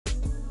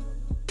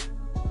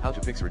How to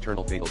fix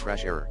Returnal fatal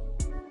crash error.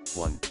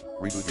 1.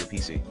 Reboot your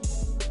PC.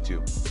 2.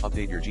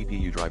 Update your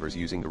GPU drivers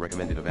using the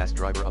recommended Avast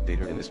driver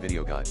updater in this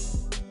video guide.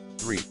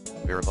 3.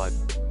 Verified.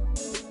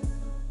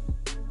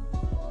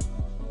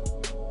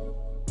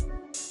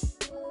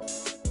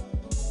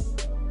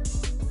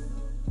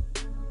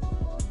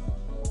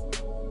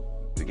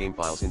 The game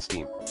files in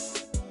Steam.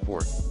 4.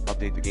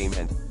 Update the game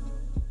and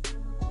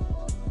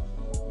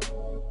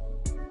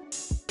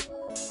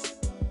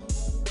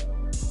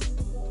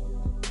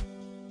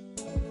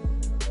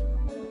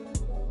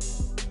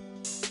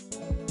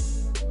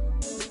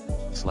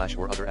 /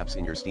 or other apps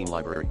in your Steam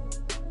library.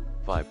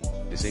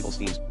 5. Disable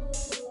Steam's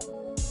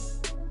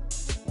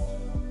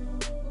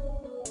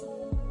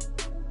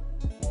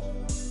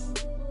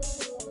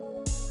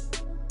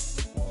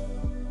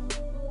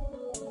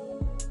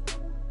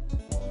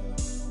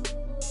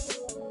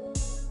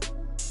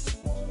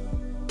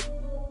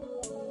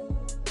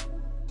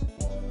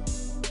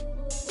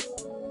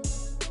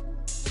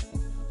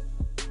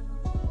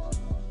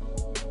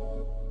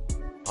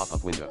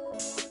pop-up window.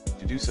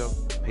 To do so,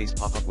 paste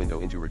pop-up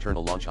window into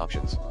Returnal launch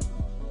options.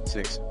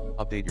 6.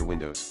 Update your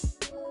Windows.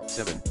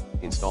 7.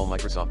 Install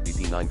Microsoft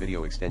VP9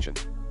 video extension.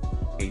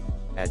 8.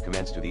 Add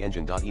commands to the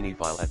engine.ini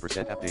file at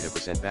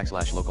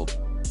 %appdata%\local.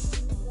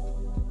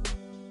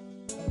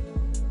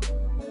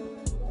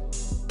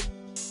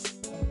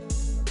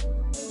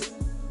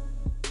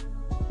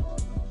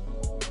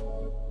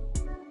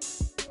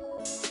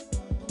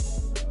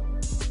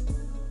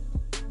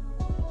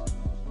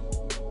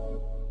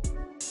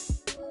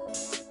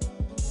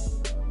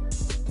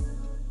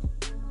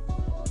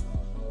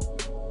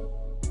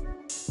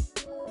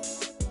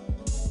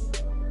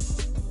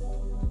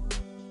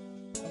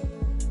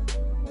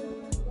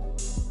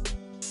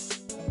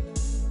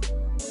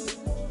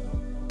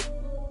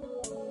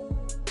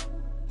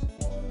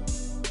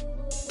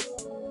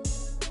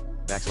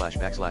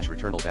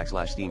 //returnal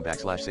 /steam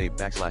 /save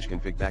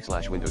 /config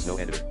 /windows no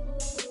editor.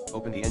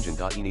 Open the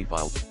engine.ini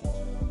file.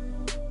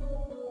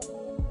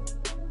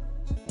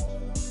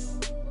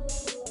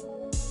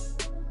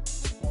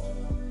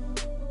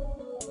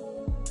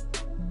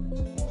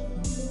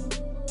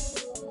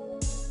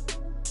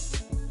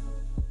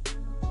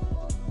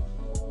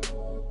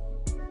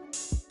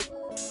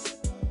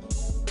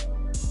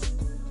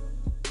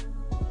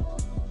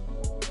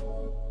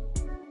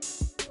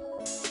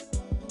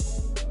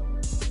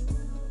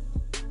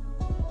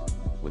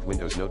 With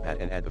Windows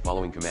Notepad and add the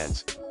following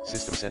commands.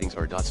 System settings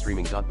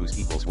r.streaming.boost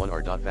equals 1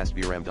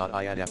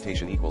 r.fastVRAM.I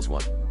adaptation equals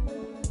 1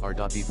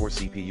 r.v4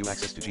 CPU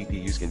access to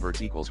GPUs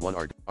converts equals 1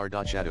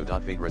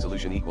 r.shadow.fade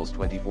resolution equals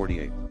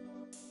 2048.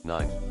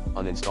 9.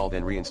 Uninstall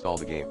then reinstall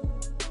the game.